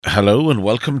Hello and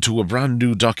welcome to a brand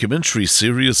new documentary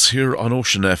series here on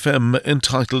Ocean FM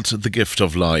entitled The Gift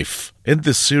of Life. In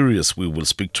this series we will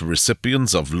speak to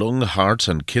recipients of lung, heart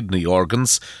and kidney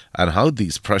organs and how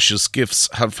these precious gifts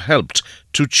have helped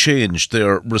to change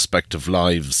their respective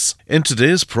lives. In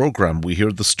today's programme we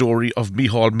hear the story of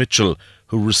Micheál Mitchell,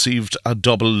 who received a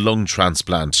double lung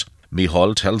transplant.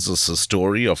 Micheál tells us a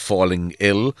story of falling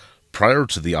ill prior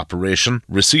to the operation,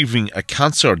 receiving a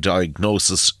cancer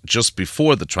diagnosis just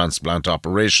before the transplant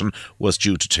operation was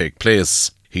due to take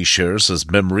place. He shares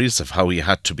his memories of how he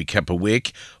had to be kept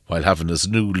awake while having his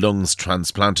new lungs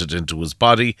transplanted into his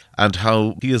body and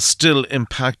how he is still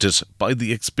impacted by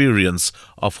the experience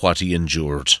of what he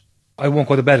endured. I won't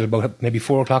go to bed at about maybe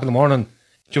 4 o'clock in the morning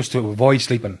just to avoid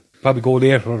sleeping. Probably go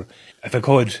later if I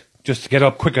could, just to get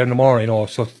up quicker in the morning,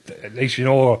 so at least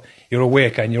you're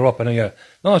awake and you're up and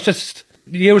No, it's just,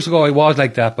 years ago I was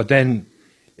like that, but then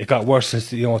it got worse since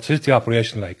the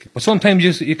operation, But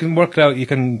sometimes you can work it out, you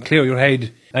can clear your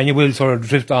head, and you will sort of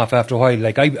drift off after a while.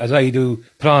 As I do,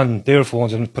 put on the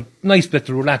earphones and put a nice bit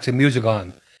of relaxing music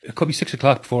on. It could be 6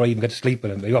 o'clock before I even get to sleep,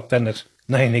 and be up then at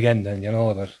 9 again then,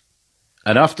 but...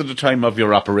 And after the time of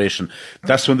your operation,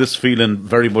 that's when this feeling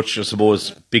very much, I suppose,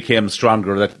 became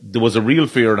stronger, that there was a real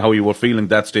fear in how you were feeling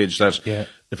that stage, that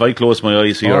if I close my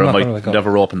eyes here, I might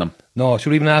never open them. No,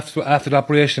 sure, even after the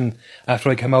operation,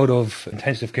 after I came out of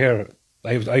intensive care,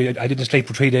 I didn't sleep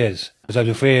for 3 days, because I was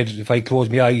afraid if I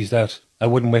closed my eyes that I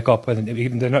wouldn't wake up, and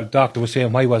even the doctor was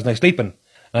saying, why wasn't I sleeping?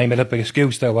 And I made up an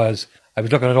excuse I was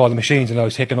looking at all the machines and I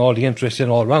was taking all the interest in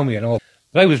all around me,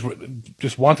 But I was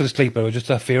just wanted to sleep, but I was just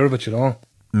that fear of it,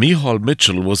 Micheál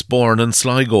Mitchell was born in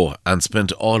Sligo and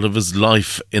spent all of his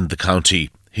life in the county.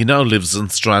 He now lives in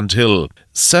Strandhill.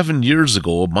 7 years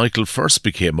ago, Michael first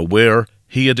became aware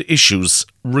he had issues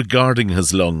regarding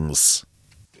his lungs.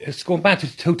 It's going back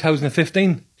to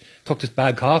 2015. Took this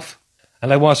bad cough,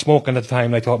 and I was smoking at the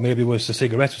time. I thought maybe it was the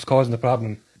cigarettes was causing the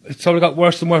problem. It sort of got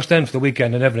worse and worse then for the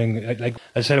weekend and everything. Like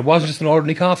I said, it wasn't just an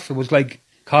ordinary cough. It was like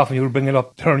coughing you were bringing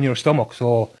up, turning your stomach.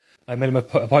 So I made an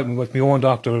appointment with my own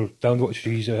doctor down the...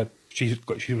 She's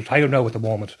retired now at the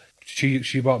moment.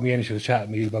 She brought me in and she was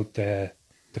chatting to me about the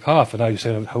cough, and I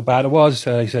said how bad it was.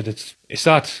 I said it's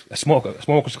not a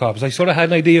smoker's cough. I sort of had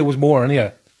an idea it was more,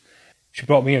 and she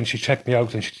brought me in, she checked me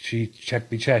out, and she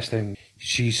checked my chest, and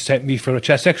she sent me for a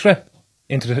chest X-ray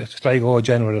into the Sligo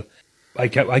General. I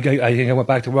think I went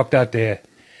back to work that day,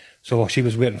 so she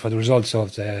was waiting for the results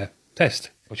of the test.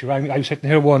 But she rang me. I was sitting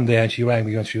here one day, and she rang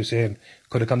me, and she was saying,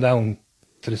 could I come down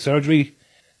to the surgery?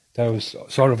 That was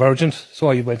sort of urgent, so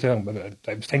I went down. But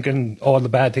I was thinking all the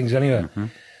bad things anyway. Mm-hmm.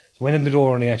 So I went in the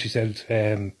door, and she said,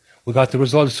 we got the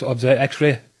results of the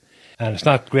X-ray, and it's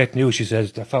not great news. She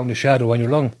says, they found a shadow on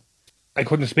your lung. I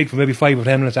couldn't speak for maybe 5 or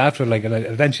 10 minutes after, and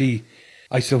eventually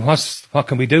I said, what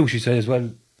can we do? She says,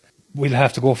 well, we'll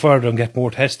have to go further and get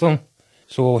more tests done.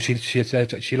 So she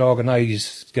said she'll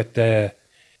organise, get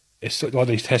all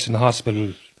these tests in the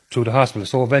hospital, through the hospital.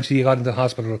 So eventually I got into the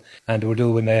hospital, and they were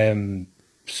doing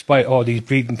all these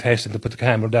breathing tests, and to put the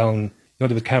camera down, they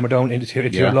put the camera down into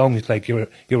your lungs, like you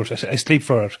were asleep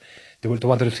for it. They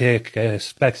wanted to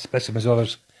take specimens of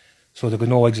it so they could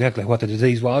know exactly what the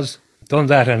disease was. Done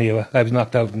that anyway, I was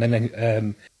knocked out, and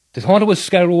then they thought it was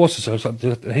sclerosis or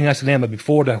something. I think that's the name of it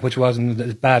before that, which wasn't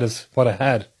as bad as what I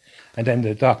had. And then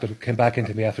the doctor came back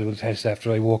into me after the test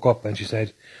after I woke up, and she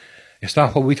said, it's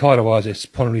not what we thought it was, it's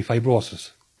pulmonary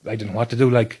fibrosis. I didn't know what to do,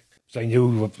 so I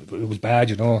knew it was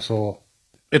bad, so...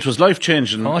 It was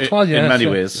life-changing in many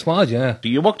ways. It was, yeah.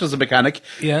 You worked as a mechanic,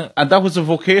 yeah, and that was a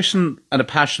vocation and a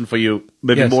passion for you,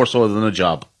 maybe more so than a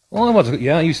job. Oh,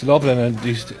 I used to love it, and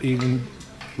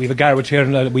we have a garage here,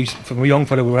 and from a young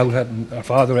fella, we were out helping our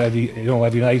father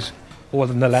every night,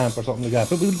 holding the lamp or something like that.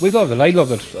 But we loved it, I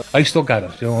loved it. I stuck at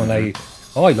it, and I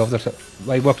loved it.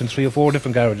 I worked in 3 or 4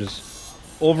 different garages.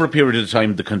 Over a period of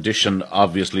time, the condition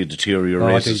obviously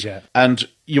deteriorated. Oh, it did, yeah. And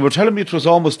you were telling me it was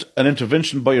almost an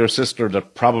intervention by your sister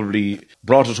that probably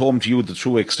brought it home to you, the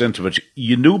true extent of it.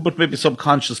 You knew, but maybe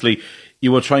subconsciously,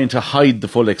 you were trying to hide the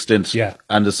full extent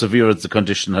and as severe as the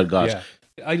condition had got. Yeah.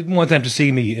 I didn't want them to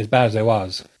see me as bad as I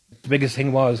was. The biggest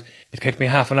thing was, it took me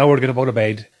half an hour to get up out of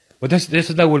bed. But this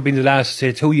is now would have been the last,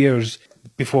 say, 2 years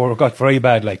before it got very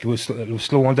bad. It was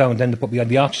slowing down, then they put me on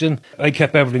the oxygen. I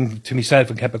kept everything to myself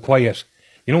and kept it quiet.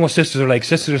 You know what sisters are like?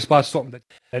 Sisters spot something,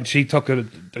 and she took it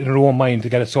in her own mind to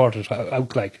get it sorted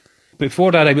out.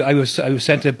 Before that, I was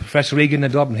sent to Professor Egan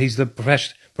in Dublin. He's the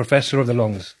professor of the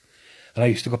lungs, and I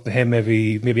used to go up to him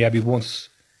every once,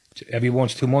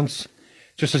 2 months,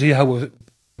 just to see how it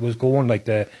was going,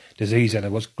 the disease, and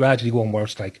it was gradually going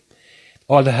worse.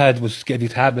 All they had was give you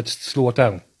tablets to slow it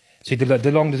down. See,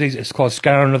 the lung disease is called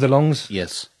scarring of the lungs.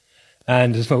 Yes.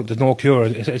 And there's no cure.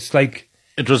 It's like...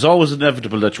 It was always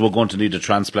inevitable that you were going to need a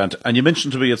transplant. And you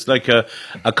mentioned to me it's like a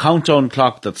countdown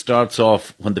clock that starts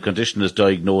off when the condition is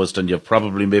diagnosed, and you've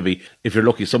probably maybe, if you're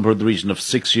lucky, somewhere in the region of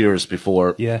 6 years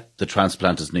before the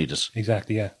transplant is needed.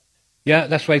 Exactly, yeah. Yeah,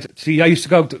 that's right. See, I used to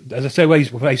go, as I said, when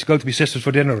I used to go to my sisters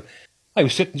for dinner, I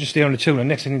was sitting just there on the tune, and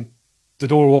next thing, the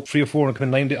door opened 3 or 4 and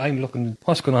come in, I'm looking,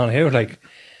 what's going on here, like?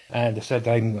 And they said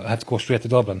I had to go straight to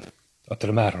Dublin, up to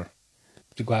the Mater,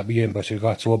 to go at me in, but it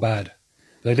got so bad.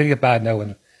 But I did get bad now,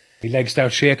 and my legs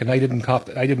started shaking. I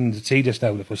didn't see this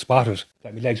now, it was spotted.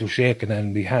 Like, my legs were shaking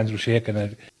and my hands were shaking.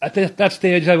 And at that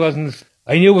stage, I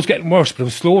knew it was getting worse, but it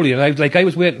was slowly, and I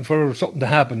was waiting for something to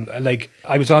happen. Like,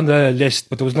 I was on the list,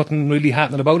 but there was nothing really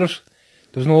happening about it.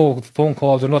 There was no phone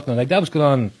calls or nothing. Like, that was going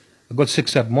on a good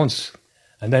 6-7 months.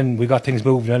 And then we got things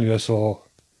moving anyway, so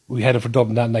we headed for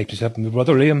Dublin that night, except my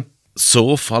brother Liam.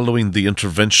 So, following the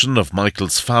intervention of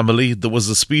Michael's family, there was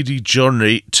a speedy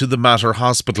journey to the Mater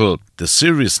Hospital. The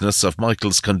seriousness of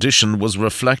Michael's condition was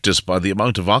reflected by the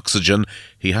amount of oxygen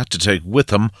he had to take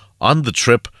with him on the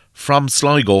trip from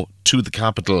Sligo to the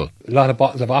capital. A lot of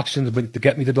bottles of oxygen to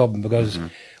get me to Dublin, because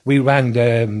we rang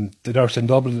the nurse in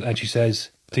Dublin, and she says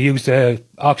to use the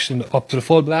oxygen up to the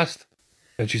full blast.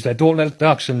 And she said, don't let the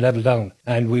oxygen level down.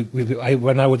 And I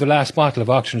went out with the last bottle of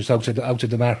oxygen out to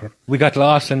the Mater. We got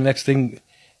lost, and the next thing,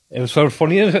 it was sort of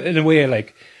funny in a way,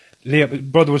 like,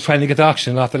 brother was trying to get the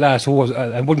oxygen off the last hose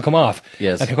and wouldn't come off.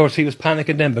 Yes. And of course he was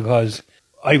panicking then, because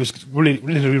I was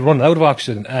literally running out of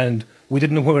oxygen, and we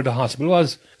didn't know where the hospital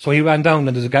was. So he ran down,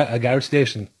 and there's a guard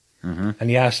station. And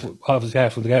he asked, obviously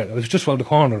asked for the guard. It was just around the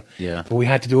corner. Yeah. But we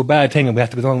had to do a bad thing, and we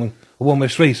had to go down a one-way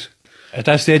street. At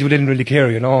that stage, we didn't really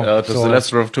care, you know. It was the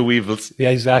lesser of two evils. Yeah,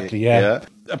 exactly, yeah.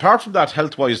 Apart from that,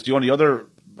 health-wise, the only other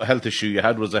health issue you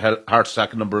had was a heart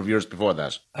attack a number of years before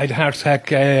that. I had a heart attack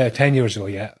 10 years ago,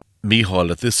 yeah. Micheál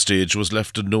at this stage was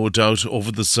left in no doubt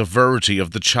over the severity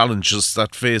of the challenges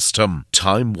that faced him.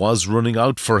 Time was running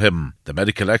out for him. The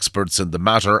medical experts in the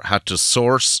Mater had to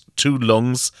source 2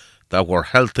 lungs that were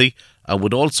healthy and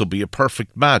would also be a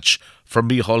perfect match for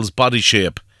Micheál's body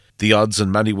shape. The odds in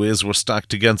many ways were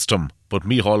stacked against him, but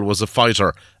Micheál was a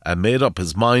fighter and made up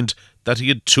his mind that he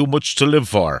had too much to live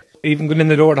for. Even going in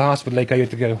the door of the hospital, like, I had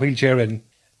to get a wheelchair in,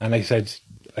 and I said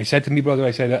to my brother,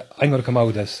 I'm going to come out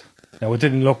of this. Now, it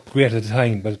didn't look great at the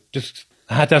time, but just,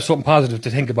 I had to have something positive to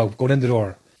think about going in the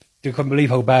door. They couldn't believe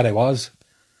how bad I was.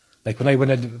 Like, when I went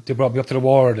in, they brought me up to the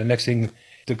ward, and next thing,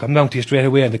 they come down to you straight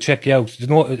away and they check you out.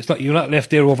 You're not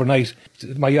left there overnight.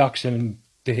 My oxygen,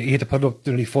 he had to put it up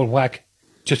nearly full whack,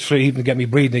 just for even to get me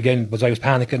breathing again, because I was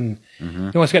panicking.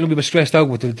 I was getting a bit stressed out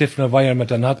with the different environment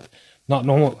and not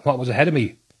knowing what was ahead of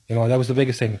me. That was the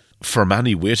biggest thing. For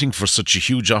many, waiting for such a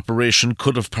huge operation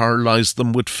could have paralysed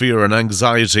them with fear and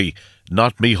anxiety.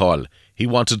 Not Micheál. He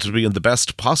wanted to be in the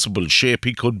best possible shape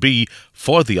he could be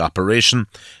for the operation,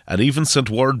 and even sent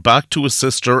word back to his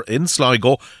sister in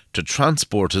Sligo to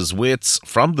transport his weights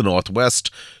from the northwest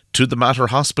to the Mater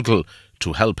Hospital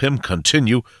to help him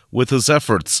continue with his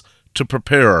efforts to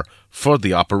prepare for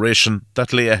the operation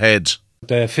that lay ahead.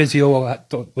 The physio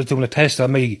was doing a test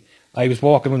on me. I was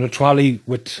walking on a trolley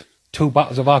with 2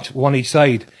 bottles of oxygen, one each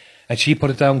side, and she put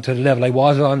it down to the level I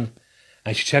was on,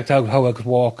 and she checked out how I could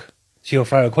walk, see how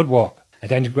far I could walk. And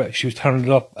then she was turning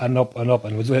it up and up and up,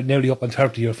 and it was nearly up on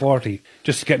 30 or 40,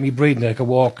 just to get me breathing. I could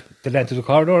walk the length of the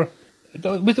corridor.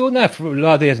 We're doing that for a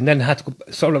lot of days, and then had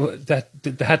to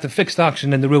they had to fix the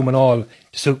oxygen in the room and all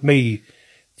to suit me.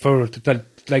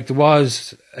 Like, there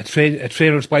was a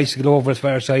trainer's bicycle over as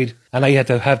far side, and I had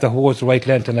to have the hose the right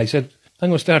length, and I said, I'm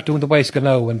going to start doing the bicycle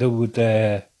now, and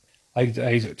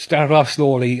I started off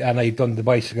slowly, and I done the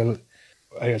bicycle.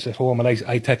 I was at home, and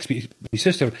I texted my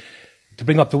sister to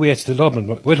bring up the weights to Dublin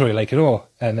with her,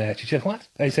 and she said, what?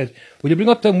 I said, will you bring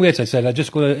up them weights? I said,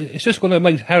 it's just going to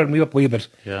might harden me up a wee bit,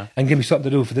 and give me something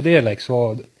to do for the day,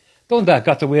 so done that,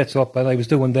 got the weights up, and I was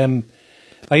doing them.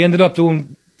 I ended up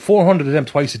doing 400 of them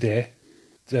twice a day.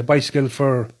 The bicycle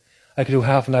I could do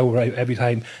half an hour every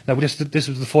time. Now, this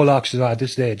was the full oxygen at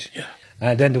this stage. Yeah.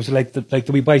 And then there was like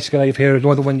the wee bicycle I have here, the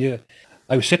one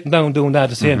I was sitting down doing that at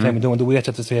the same time and doing the weights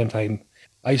at the same time.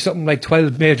 I had something like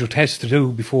 12 major tests to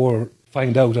do before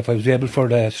find out if I was able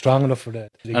strong enough for the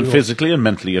and physically and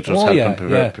mentally it was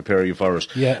helping prepare you for it.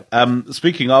 Yeah.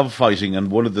 Speaking of fighting,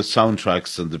 and one of the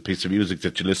soundtracks and the piece of music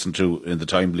that you listened to in the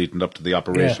time leading up to the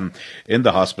operation in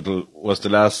the hospital was the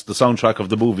soundtrack of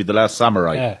the movie The Last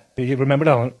Samurai. Yeah, you remember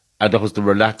that one? And that was the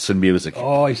relaxing music.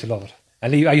 Oh, I used to love it.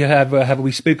 And I have a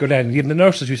wee speaker then. Even the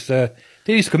nurses used to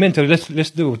come in to listen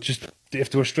to it, just if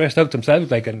they were stressed out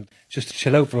themselves, and just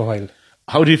chill out for a while.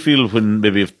 How do you feel when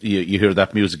maybe if you hear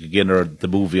that music again or the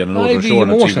movie on an older I'd be show on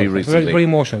emotional, TV recently? very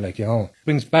emotional, like, you know.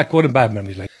 Brings back good and bad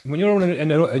memories. Like when you're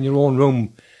in your own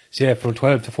room, say for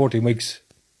 12 to 14 weeks,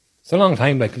 it's a long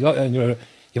time. Like, and you've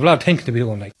a lot of thinking to be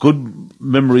doing. Like Good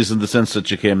memories in the sense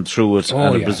that you came through it,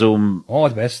 and I presume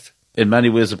the best. In many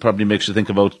ways, it probably makes you think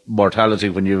about mortality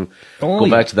when you go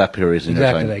back to that period in your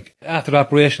time. Like after the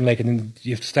operation, like, and then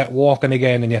you have to start walking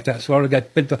again, and you have to sort of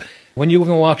get built up. When you have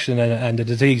no oxygen and the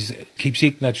disease keeps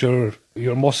eating at your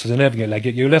muscles and everything, like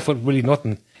you're left with really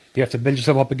nothing. You have to build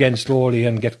yourself up again slowly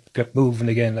and get moving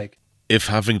again, like. If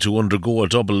having to undergo a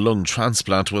double lung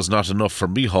transplant was not enough for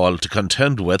Micheál to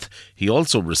contend with, he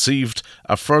also received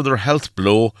a further health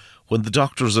blow when the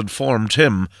doctors informed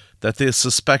him that they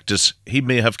suspected he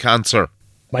may have cancer.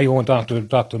 My own doctor,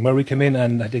 Dr. Murray, came in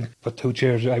and I think put 2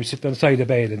 chairs. I was sitting on the side of the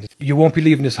bed and you won't be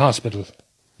leaving this hospital.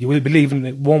 You will be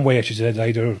leaving one way, she said,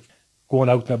 either going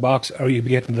out in a box or you'll be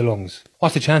getting the lungs.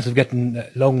 What's the chance of getting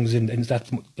lungs in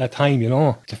that time, you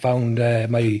know? They found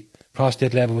my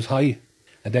prostate level was high.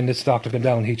 And then this doctor came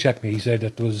down, he checked me, he said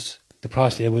that the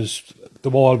prostate the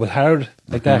wall was hard,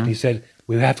 like that. And he said,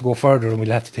 we'll have to go further and we'll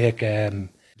have to take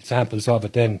samples of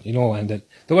it then, you know. And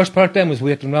the worst part then was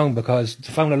waiting around because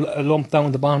they found a lump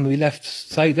down the bottom of my left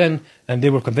side then, and they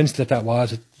were convinced that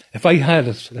was it. If I had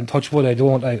it, and touch wood,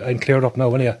 I'm cleared up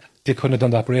now anyway, they couldn't have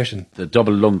done the operation. The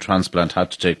double lung transplant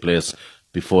had to take place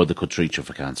before they could treat you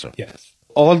for cancer. Yes.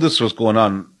 All this was going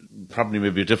on. Probably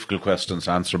maybe a difficult question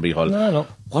to answer, Micheál. No.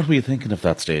 What were you thinking of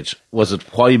that stage? Was it,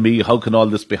 why me? How can all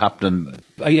this be happening?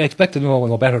 I expected to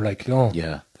know better, like, you know.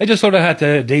 Yeah. I just sort of had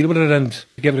to deal with it and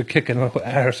give it a kick in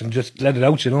the arse and just let it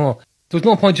out, you know. There was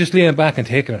no point just laying back and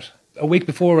taking it. A week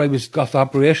before I got the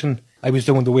operation, I was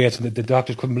doing the weights and the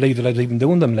doctors couldn't believe that I was even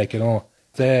doing them, like, you know.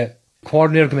 The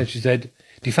coordinator came in, she said,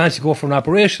 do you fancy go for an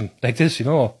operation like this, you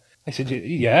know? I said,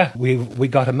 yeah, we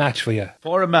got a match for you.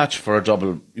 For a match for a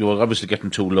double, you were obviously getting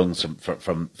 2 lungs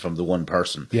from the one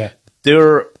person. Yeah.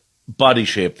 Their body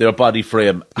shape, their body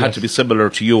frame had to be similar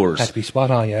to yours. Had to be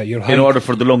spot on, yeah. Your height, in order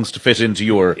for the lungs to fit into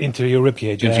your rib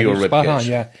cage. Into your rib spot cage.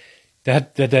 On, yeah.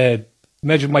 They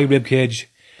measured my rib cage,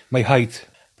 my height.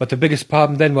 But the biggest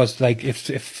problem then was, like,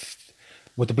 if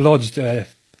with the bloods,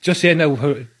 just saying now,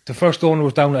 the first donor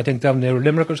was down, I think, down near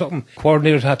Limerick or something.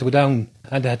 Coordinators had to go down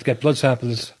and they had to get blood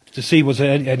samples to see was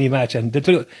there any match. And I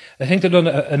think they done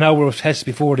an hour of tests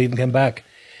before they even came back.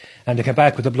 And they came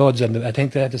back with the bloods, and I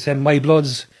think they had to send my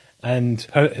bloods and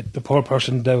the poor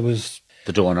person that was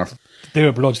the donor,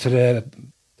 their bloods to the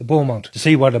Beaumont to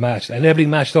see where they matched. And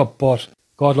everything matched up, but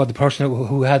God Lord, the person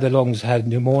who had the lungs had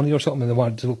pneumonia or something,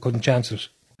 and they couldn't chance it.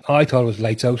 I thought it was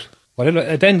lights out. But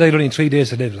at the end, I had only 3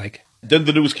 days to live, like. Then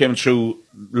the news came through,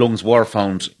 lungs were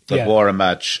found that were a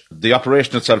match. The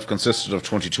operation itself consisted of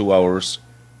 22 hours.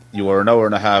 You were an hour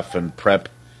and a half in prep.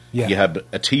 Yeah. You had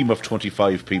a team of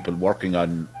 25 people working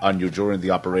on you during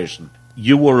the operation.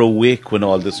 You were awake when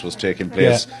all this was taking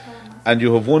place. Yeah. And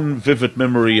you have one vivid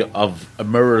memory of a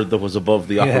mirror that was above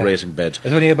the operating bed. It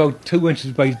was only about 2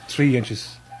 inches by 3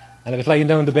 inches. And I was lying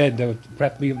down the bed, they would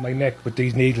prep my neck with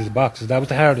these needles and boxes. That was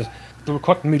the hardest. They were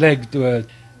cutting my leg. There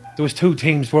was 2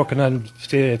 teams working on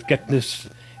getting this.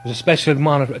 It was a special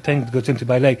monitor thing that goes into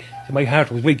my leg. So my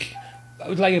heart was weak. I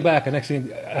was lying back, and next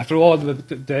thing, after all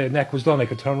the neck was done, I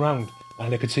could turn around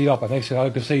and I could see up. And next thing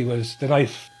I could see was the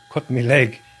knife cutting my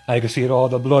leg. I could see all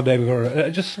the blood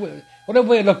everywhere. Whatever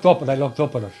way I looked up, and I looked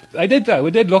up at it. I did that. We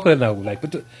did look at it now, like,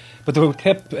 but they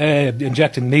kept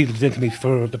injecting needles into me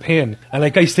for the pain, and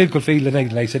like I still could feel the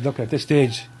needle. I said, look, at this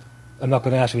stage, I'm not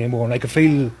going to ask you anymore. And I could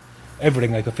feel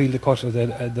everything. I could feel the cut of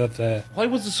that. Why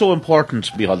was it so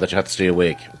important, Micheál, that you had to stay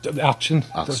awake? Oxygen,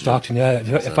 yeah.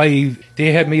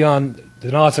 They had me on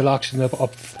the nozzle oxygen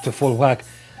up to full whack,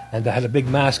 and they had a big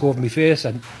mask over my face,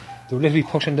 and they were literally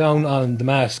pushing down on the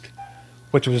mask,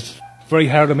 which was very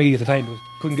hard on me at the time.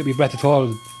 Couldn't get me breath at all,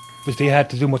 because they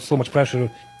had to do so much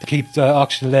pressure to keep the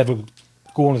oxygen level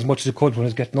going as much as it could when it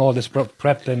was getting all this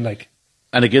prepped in, like.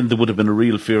 And again, there would have been a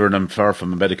real fear, and I'm far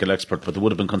from a medical expert, but there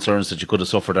would have been concerns that you could have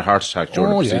suffered a heart attack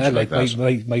during a procedure like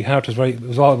that. My heart was right. It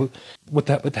was all with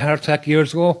the heart attack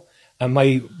years ago, and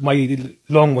my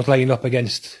lung was lying up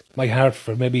against my heart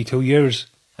for maybe 2 years,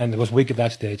 and it was weak at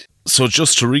that stage. So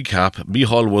just to recap,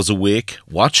 Micheál was awake,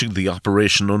 watching the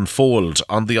operation unfold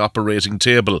on the operating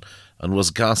table, and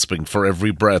was gasping for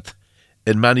every breath.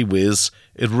 In many ways,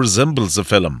 it resembles a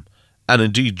film. And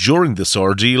indeed, during this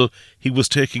ordeal, he was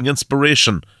taking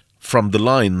inspiration from the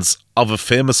lines of a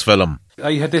famous film.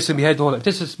 I had this in my head all.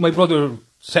 My brother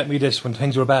sent me this when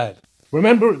things were bad.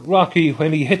 Remember Rocky,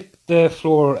 when he hit the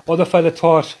floor, other fella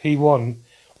thought he won.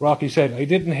 Rocky said, I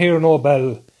didn't hear no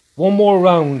bell. One more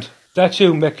round, That's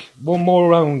you, Mick. One more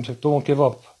round, don't give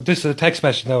up. This is a text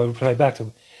message now, I reply back to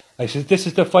him. I said, this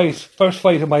is the first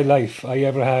fight of my life I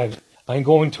ever had. I'm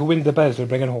going to win the belt and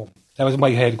bring it home. That was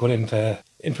my head going in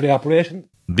for the operation.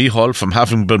 Micheál, from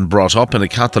having been brought up in a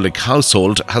Catholic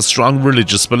household, has strong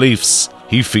religious beliefs.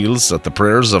 He feels that the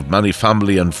prayers of many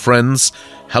family and friends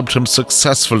helped him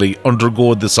successfully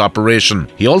undergo this operation.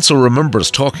 He also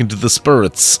remembers talking to the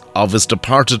spirits of his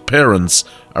departed parents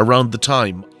around the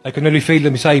time. I could nearly feel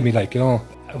them beside me, when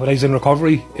I was in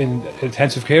recovery, in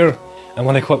intensive care, and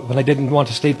when I didn't want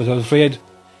to sleep because I was afraid,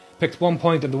 picked one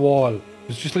point on the wall. It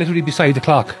was just literally beside the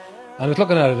clock. And I was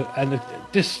looking at it, and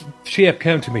this shape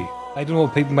came to me. I don't know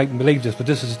if people mightn't believe this, but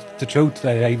this is the truth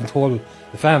that I even told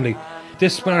the family.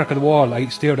 This mark on the wall, I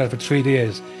stared at it for 3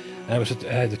 days. And it was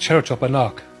the church up in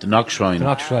Knock. The Knock Shrine. The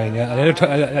Knock Shrine, yeah.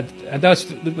 And that's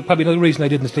probably another reason I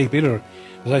didn't sleep either.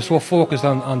 Because I was so focused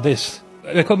on this.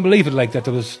 I couldn't believe it, that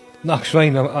there was Knock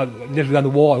Shrine literally on the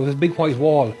wall. It was a big white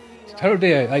wall. The third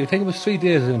day, I think it was 3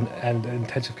 days in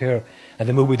intensive care, and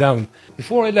they moved me down.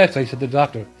 Before I left, I said to the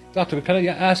doctor, can I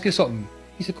ask you something?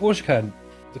 He said, of course you can.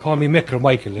 They call me Mick or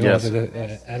Michael, yes.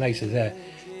 And I said,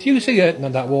 do you see anything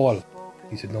on that wall?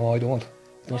 He said, no, I don't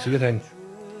see a thing.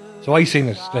 So I seen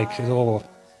it, no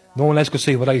one else could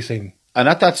see what I seen. And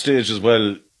at that stage as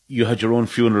well, you had your own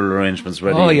funeral arrangements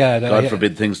ready. Oh yeah, God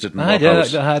forbid things didn't work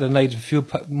out. I had a few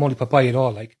money per pie and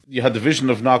all. You had the vision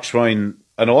of Knock Shrine,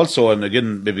 and also, and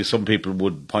again, maybe some people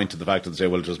would point to the fact and say,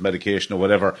 well, it was medication or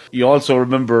whatever. You also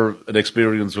remember an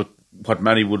experience with what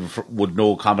many would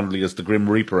know commonly as the Grim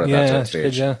Reaper at that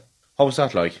stage. Yeah. How was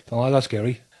that like? Oh, that's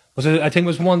scary. I think it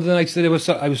was one of the nights that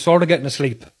I was sort of getting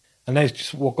asleep, and I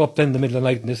just woke up then in the middle of the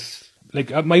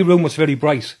night, and my room was very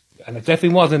bright, and it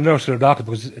definitely wasn't a nurse or a doctor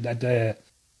because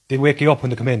they wake you up when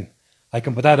they come in. I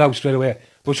can put that out straight away.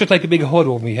 But it's just like a big hood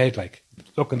over my head,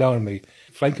 looking down at me,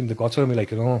 franking the guts out of me,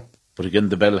 But again,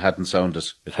 the bell hadn't sounded.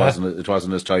 It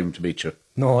wasn't his time to meet you.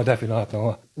 No, definitely not,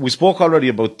 no. We spoke already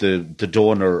about the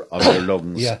donor of your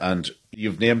lungs, yeah. And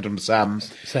you've named him Sam.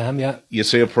 Sam, yeah. You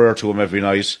say a prayer to him every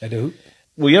night. I do.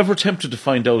 Were you ever tempted to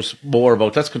find out more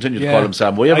about... Let's continue to call him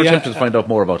Sam. Were you ever tempted to find out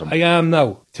more about him? I am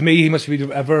now. To me, he must be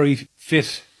a very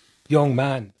fit young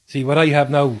man. See, what I have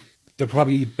now, they're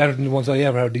probably better than the ones I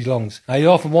ever had, these lungs. I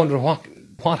often wonder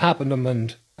what happened to him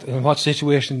and in what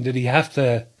situation did he have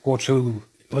to go through.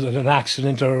 Was it an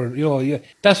accident or,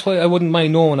 that's why I wouldn't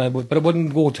mind knowing, but I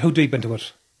wouldn't go too deep into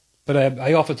it. But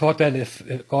I often thought that if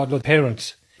God,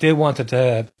 parents, they wanted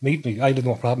to meet me, I'd have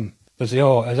no problem. Because,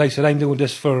 as I said, I'm doing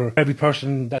this for every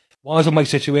person that was in my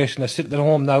situation, that's sitting at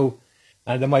home now,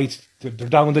 and they're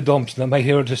down in the dumps, and they might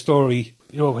hear the story,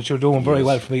 which you're doing very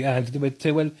well for me, and they might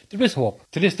say, well, there is hope.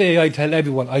 To this day, I tell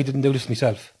everyone, I didn't do this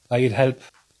myself. I'd help.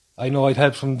 I know I'd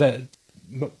help from the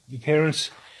parents,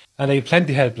 and I had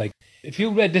plenty of help, If you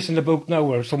read this in the book now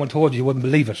or someone told you wouldn't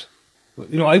believe it.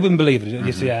 I wouldn't believe it. Mm-hmm.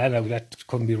 You say, no, that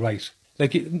couldn't be right.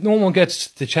 No one gets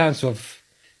the chance of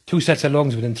 2 sets of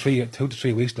lungs within 2 to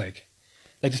 3 weeks,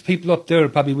 there's people up there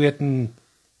probably waiting...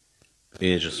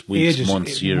 Ages,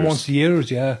 months, years. Months, years,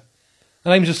 yeah.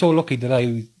 And I'm just so lucky that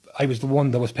I was the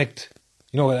one that was picked.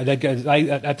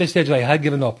 At this stage I had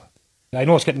given up. I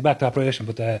know it's getting back to operation,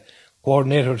 but the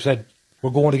coordinator said, we're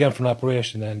going again for an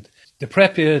operation, and they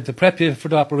prep you for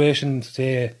the operation,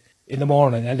 say, in the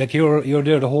morning, and you're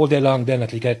there the whole day long. Then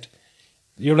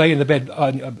you're lying in the bed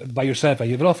by yourself.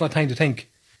 You have an awful lot of time to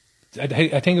think. I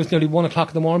think it was nearly 1 o'clock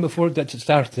in the morning before that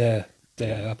started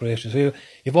the operation. So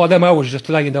you've all them hours just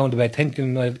lying down in the bed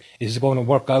thinking, is it going to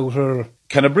work out or?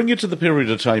 Can I bring you to the period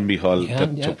of time, Micheál,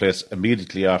 that took place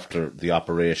immediately after the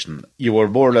operation? You were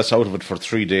more or less out of it for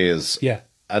 3 days. Yeah.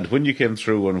 And when you came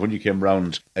through and when you came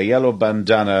round, a yellow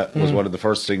bandana was one of the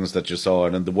first things that you saw.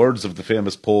 And in the words of the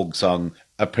famous Pogue song,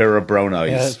 a pair of brown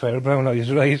eyes. Yeah, a pair of brown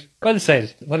eyes, right. Well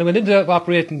said. When I went into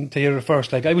operating theatre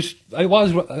first, I was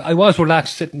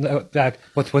relaxed sitting back,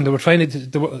 but when they were trying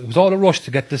it was all a rush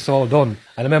to get this all done.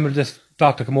 And I remember this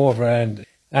doctor come over and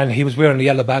he was wearing a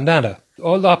yellow bandana.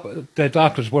 All the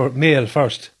doctors were male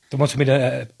first. There must have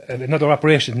been another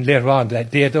operation later on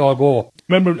that they had to all go.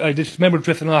 I just remember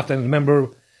drifting off and I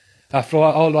remember after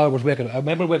all I was waking up. I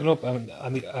remember waking up and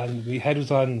my head was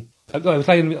on... I was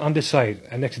lying on this side,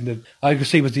 and next thing I could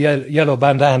see was the yellow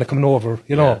bandana coming over,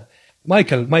 Yeah.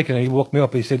 Michael, he woke me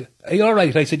up, he said, are you all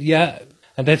right? I said, yeah.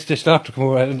 And then this doctor come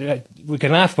over, and we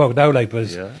can laugh about it now, but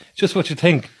it's just what you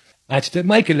think. And I said,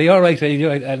 Michael, are you all right?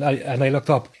 And I looked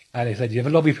up, and he said, you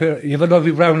have a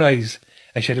lovely brown eyes.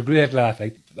 I said, a great laugh.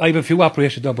 I have a few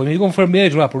operations done, but when you're going for a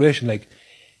major operation,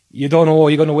 you don't know,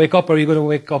 you're going to wake up or you're going to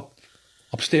wake up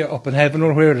upstairs, up in heaven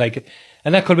or where,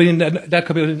 And that could be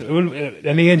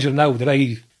an angel now that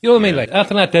You know what I mean? Like,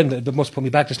 after that, then they must put me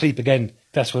back to sleep again.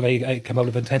 That's when I came out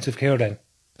of intensive care then.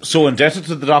 So indebted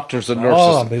to the doctors and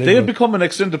nurses. They had become an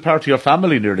extended part of your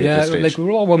family nearly at this stage. Like, we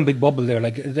were all one big bubble there.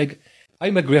 Like I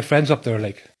met great friends up there.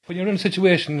 Like, when you're in a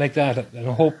situation like that, and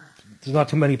I hope there's not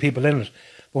too many people in it,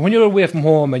 but when you're away from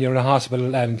home and you're in a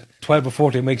hospital and 12 or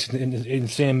 14 weeks in the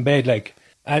same bed, like,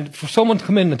 and for someone to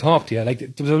come in and talk to you, like,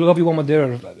 there was a lovely woman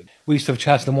there. We used to have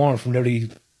chats in the morning from nearly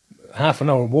half an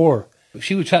hour more.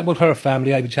 She would chat about her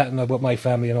family, I'd be chatting about my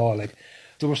family and all. Like,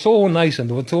 they were so nice and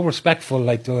they were so respectful.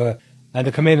 Like, and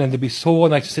they come in and they'd be so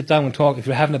nice to sit down and talk. If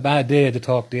you're having a bad day, to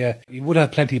talk to you. You would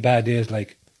have plenty of bad days,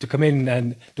 like, to come in,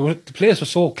 and the place was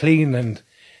so clean, and they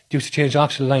used to change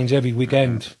oxygen lines every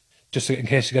weekend just in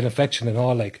case you get an infection and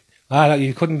all. Like,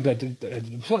 you couldn't.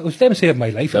 It was them saved my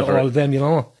life, and all of them, you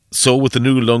know. So, with the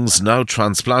new lungs now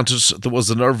transplanted, there was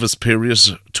a nervous period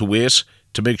to wait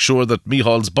to make sure that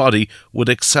Micheál's body would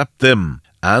accept them,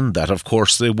 and that, of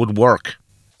course, they would work.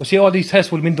 Well, see, all these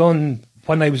tests would have been done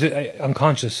when I was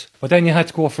unconscious, but then you had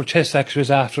to go for chest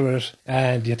x-rays after it,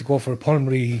 and you had to go for a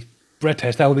pulmonary breath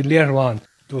test. That would be later on.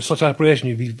 There was such an operation,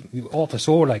 you'd be awful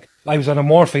sore. Like, I was on a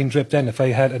morphine drip then. If I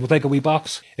had, it would take a wee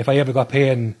box. If I ever got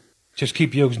pain, just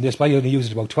keep using this. But I only used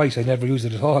it about twice. I never used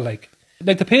it at all. Like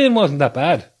the pain wasn't that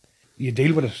bad. You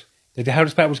deal with it. The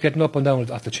hardest part was getting up and down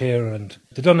off the chair, and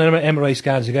they done MRI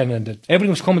scans again, and everything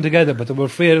was coming together, but they were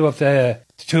afraid of the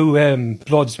two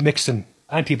bloods mixing.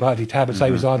 Antibody tablets, I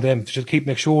was on them to just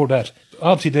make sure that,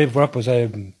 obviously Dave work was,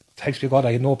 thanks to God,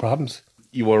 I had no problems.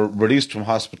 You were released from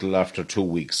hospital after 2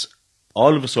 weeks.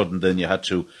 All of a sudden then you had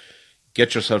to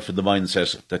get yourself in the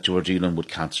mindset that you were dealing with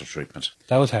cancer treatment.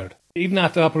 That was hard. Even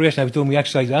after the operation, I was doing my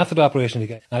exercise after the operation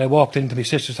again, and I walked into my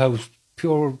sister's house,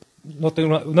 pure,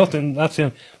 nothing, that's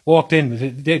him. Walked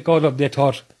in, they got up, they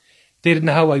thought, they didn't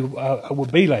know how I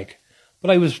would be like.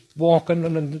 But I was walking,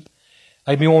 and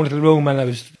I had my own little room, and I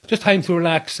was just time to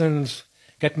relax and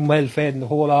getting well fed and the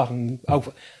whole lot. And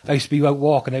I used to be out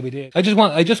walking every day. I just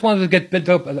wanted to get built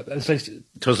up.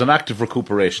 It was an active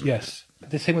recuperation. Yes.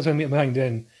 The thing was on my mind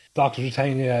then. Doctors were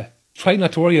telling you, try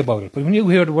not to worry about it. But when you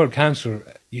hear the word cancer,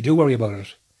 you do worry about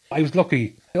it. I was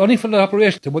lucky. Only for the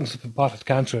operation, they wouldn't have spotted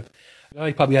cancer.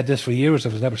 I probably had this for years. I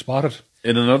was never spotted.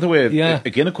 In another way,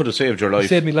 again, it could have saved your life. It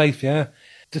saved my life, yeah.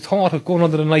 The thought of going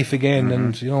under the knife again,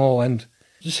 and and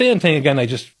the same thing again. I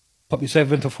just put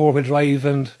myself into 4-wheel drive,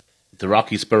 and the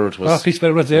Rocky Spirit was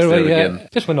there, right? Yeah. Again.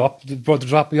 Just went up. The brother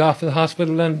dropped me off in the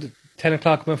hospital, and 10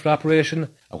 o'clock went for the operation.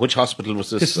 Which hospital was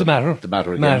this? This is the Mater. The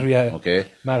Mater again. Mater, yeah. Okay.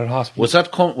 Mater Hospital. Was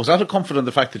that a comfort in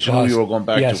the fact that you knew you were going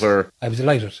back to where? I was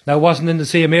delighted. Now, it wasn't in the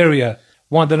same area.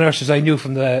 One of the nurses I knew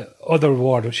from the other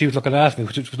ward, she was looking after me,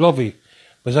 which was lovely,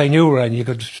 because I knew her, and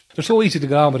they're so easy to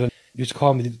get on with. And they used to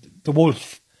call me the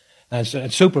Wolf and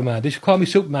Superman. They used to call me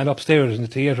Superman upstairs in the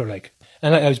theatre, like.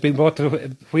 And I was being brought to a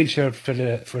wheelchair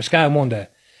for a scan one day.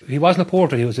 He wasn't a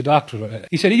porter, he was a doctor.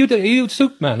 He said, are you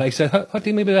Superman? I said, what do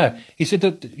you mean by that? He said,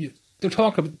 they're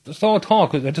talking, it's all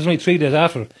talk, it was only 3 days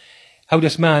after, how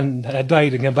this man had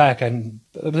died and came back, and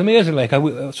it was amazing, like,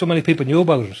 how so many people knew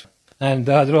about it. And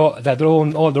all their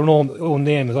own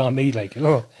name is on me, like, you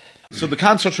know. So the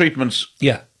cancer treatment,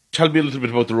 tell me a little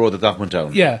bit about the road that went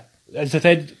down. Yeah, as I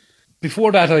said,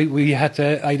 before that, I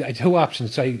had 2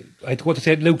 options. I had to go to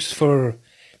St. Luke's to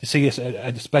see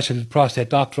a special prostate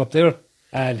doctor up there,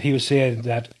 and he was saying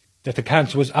that the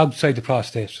cancer was outside the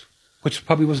prostate, which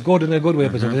probably was good in a good way,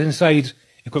 because if it was inside,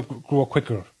 it could grow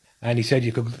quicker. And he said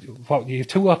you have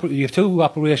two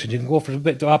operations. You can go for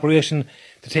the operation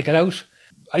to take it out.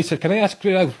 I said, can I ask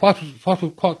you what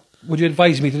would you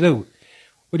advise me to do?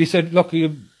 But he said, look,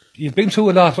 you've been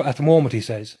through a lot at the moment, he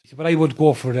says. He said, but I would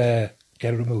go for get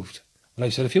it removed. And I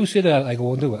said, if you say that, I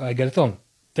go and do it. I get it done.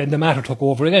 Then the matter took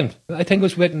over again. I think I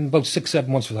was waiting about 6-7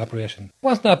 months for the operation. It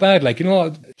wasn't that bad, like, you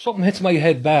know, something hits my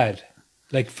head bad,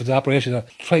 like for the operation. I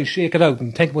try to shake it out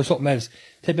and think about something else.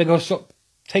 Think about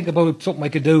something I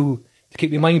could do to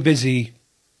keep my mind busy,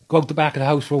 go out the back of the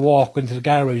house for a walk, into the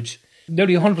garage.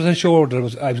 Nearly 100% sure that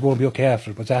I was going to be okay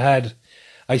after it, but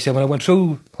I said when I went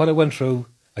through what I went through,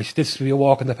 I said this would be a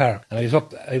walk in the park. And I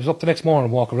was up the next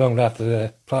morning, walk around after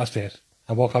the prostate,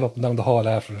 and walk up and down the hall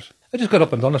after it. I just got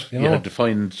up and done it, you know. You had to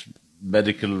find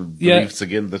medical beliefs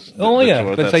again. Because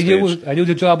I knew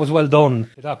the job was well done.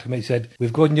 The doctor said,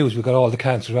 we've good news, we've got all the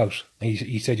cancer out. And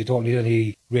he said, you don't need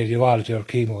any radiology or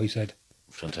chemo, he said.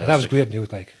 Fantastic. And that was great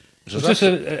news, like. It was just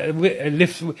a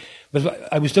lift.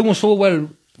 I was doing so well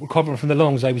recovering from the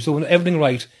lungs. I was doing everything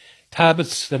right.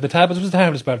 Tablets, the tablets was the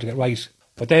hardest part to get right.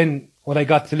 But then when I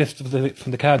got the lift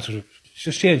from the cancer, it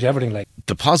just changed everything, like.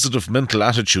 The positive mental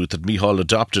attitude that Micheál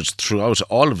adopted throughout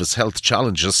all of his health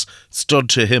challenges stood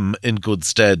to him in good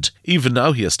stead. Even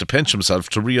now he has to pinch himself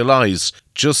to realise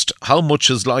just how much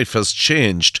his life has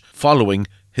changed following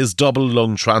his double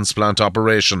lung transplant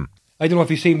operation. I don't know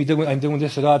if you see me I'm doing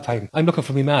this at odd time. I'm looking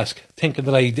for my mask, thinking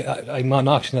that I'm on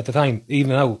auction at the time,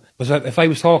 even now. Because if I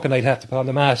was talking, I'd have to put on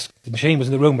the mask. The machine was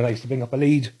in the room and I used to bring up a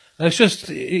lead. And it's just,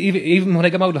 even when I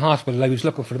came out of the hospital, I was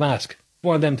looking for the mask.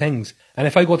 One of them things. And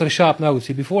if I go to the shop now,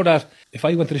 see, before that, if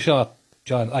I went to the shop,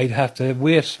 John, I'd have to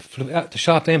wait for the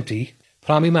shop to empty,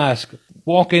 put on my mask,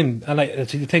 walk in, and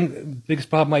the biggest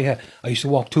problem I had, I used to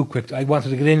walk too quick. I wanted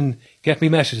to get in, get me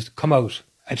messages, come out.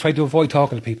 I tried to avoid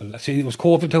talking to people. See, it was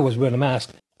COVID too, I was wearing a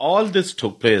mask. All this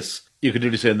took place, you could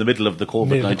really say, in the middle of the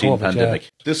COVID-19 pandemic. Yeah.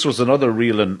 This was another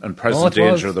real and present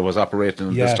danger that was operating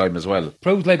at this time as well.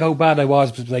 Proved like how bad I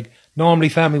was, but like normally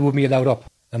family wouldn't be allowed up,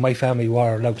 and my family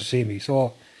were allowed to see me.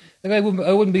 So like, I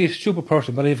wouldn't be a stupid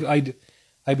person, but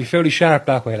I'd be fairly sharp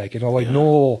that way. Like, you know,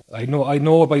 I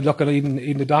know by looking at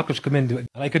even the doctors come in, and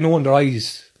I could know in their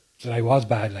eyes that I was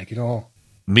bad. Like, you know.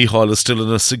 Micheál is still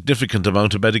on a significant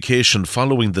amount of medication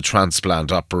following the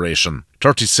transplant operation.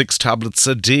 36 tablets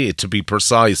a day to be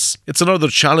precise. It's another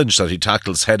challenge that he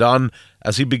tackles head on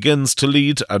as he begins to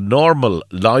lead a normal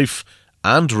life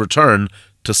and return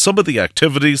to some of the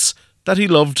activities that he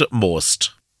loved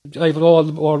most. I've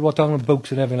all wrote down in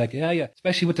books and everything, like, yeah.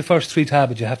 Especially with the first 3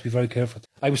 tablets, you have to be very careful.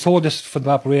 I was told this for the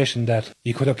operation that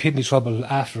you could have kidney trouble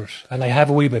after it, and I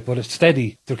have a wee bit, but it's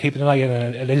steady. They're keeping an eye on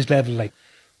it, it is level, like.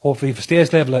 Hopefully, if it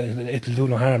stays level, it'll do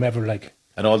no harm ever, like.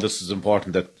 And all this is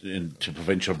important to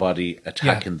prevent your body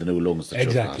attacking the new lungs that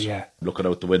you've got. Yeah. Looking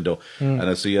out the window, and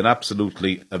I see an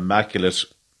absolutely immaculate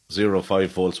 05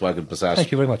 Volkswagen Passat.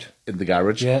 Thank you very much. In the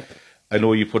garage. Yeah. I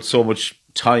know you put so much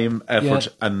time, effort,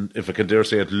 and if I can dare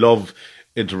say it, love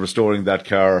into restoring that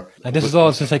car. And this is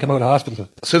all since I came out of hospital.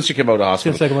 Since you came out of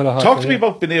hospital. Since I came out of hospital. Talk to me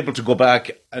about being able to go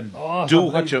back and do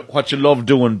what you love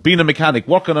doing, being a mechanic,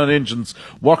 working on engines,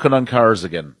 working on cars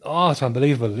again. Oh, it's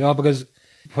unbelievable. You know, because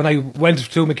when I went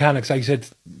to mechanics, I said,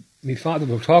 my father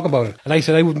would talk about it, and I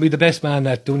said I wouldn't be the best man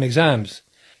at doing exams.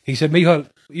 He said, Micheál,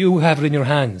 you have it in your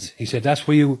hands. He said, that's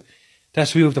where you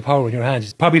have the power in your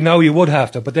hands. Probably now you would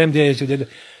have to, but them days you did it.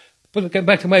 But getting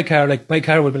back to my car, like, my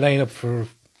car would be laying up for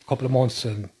couple of months,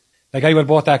 and like I went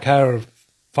bought that car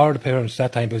for the parents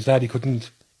that time, but his daddy couldn't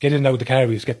get in and out of the car.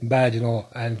 He was getting bad, you know,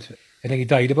 and I think he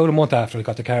died about a month after I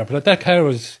got the car. But that car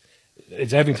it's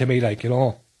everything to me, like, you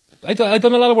know. I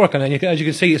done a lot of work on it, as you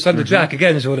can see, it's on the jack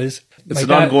again, so it is. It's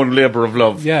an ongoing labour of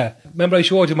love. Yeah. Remember I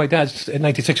showed you my dad's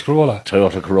 96 Corolla?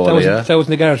 Toyota Corolla, that was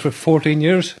in the garage for 14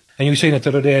 years. And you've seen it the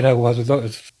other day now,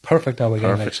 it's perfect now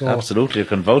again. Perfect, like, so. Absolutely, I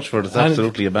can vouch for it, it's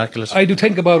absolutely immaculate. I do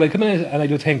think about it, I come in and I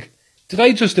do think, did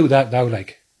I just do that now,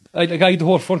 like? I had the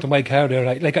whole front of my car there,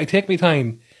 I take my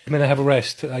time, come in and have a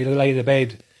rest, I lie in the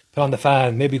bed, put on the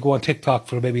fan, maybe go on TikTok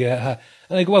for maybe and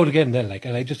I go out again then, like,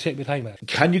 and I just take my time out.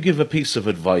 Can you give a piece of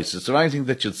advice? Is there anything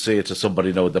that you'd say to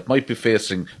somebody now that might be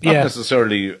facing, not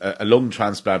necessarily a lung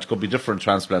transplant, could be different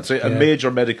transplants, say a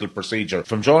major medical procedure,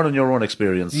 from drawing your own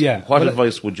experience, what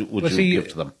advice would you give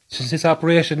to them? Since this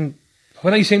operation,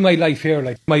 when I see my life here,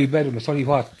 like, my bedroom is only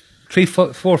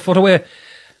 4 foot away,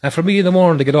 and for me in the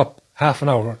morning to get up half an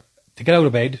hour, to get out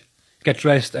of bed, get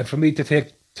dressed, and for me to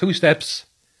take 2 steps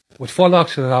with full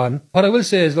oxygen on. What I will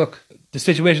say is, look, the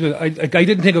situation, I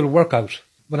didn't think it would work out.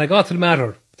 When I got to the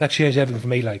matter, that changed everything for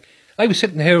me. Like, I was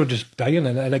sitting here just dying,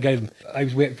 and again, I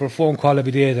was waiting for a phone call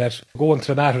every day that going to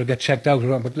the matter to get checked out,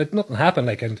 but like, nothing happened.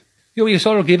 Like, and you know, you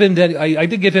sort of give in. Then I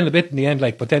did give in a bit in the end,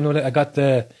 like, but then when I got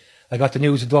the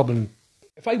news of Dublin,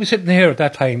 if I was sitting here at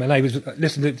that time and I was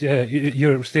listening to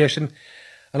your station,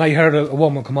 and I heard a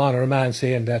woman come on, or a man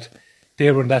saying that they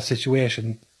were in that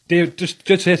situation, they just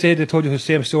say they told you the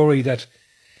same story, that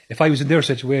if I was in their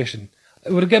situation,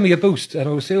 it would have given me a boost, and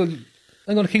I would say, well,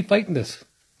 I'm going to keep fighting this.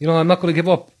 You know, I'm not going to give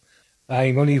up.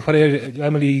 I'm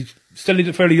only still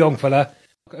a fairly young fella.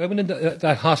 I went into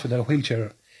that hospital in a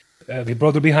wheelchair. My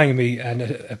brother behind me, and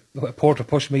a porter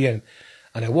pushed me in,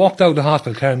 and I walked out of the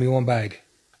hospital carrying my own bag.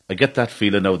 I get that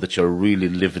feeling now that you're really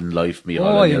living life,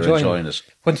 Micheál, and you're enjoying it.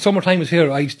 When summertime was here,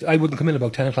 I wouldn't come in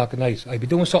about 10 o'clock at night. I'd be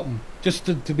doing something just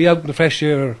to be out in the fresh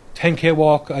air. 10k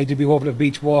walk, I'd be over the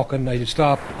beach walking, I'd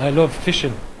stop. And I love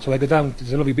fishing, so I go down to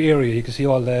the lovely area. You can see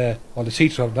all the sea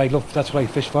trout. That's what I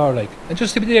fish for, like. And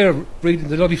just to be there, breathing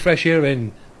the lovely fresh air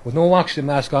in, with no oxygen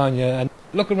mask on you, and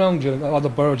look around you, all the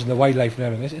birds and the wildlife and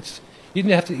everything. You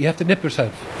have to nip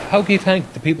yourself. How can you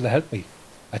thank the people that helped me?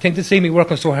 I think to see me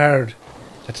working so hard,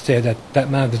 to say that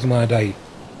man doesn't want to die.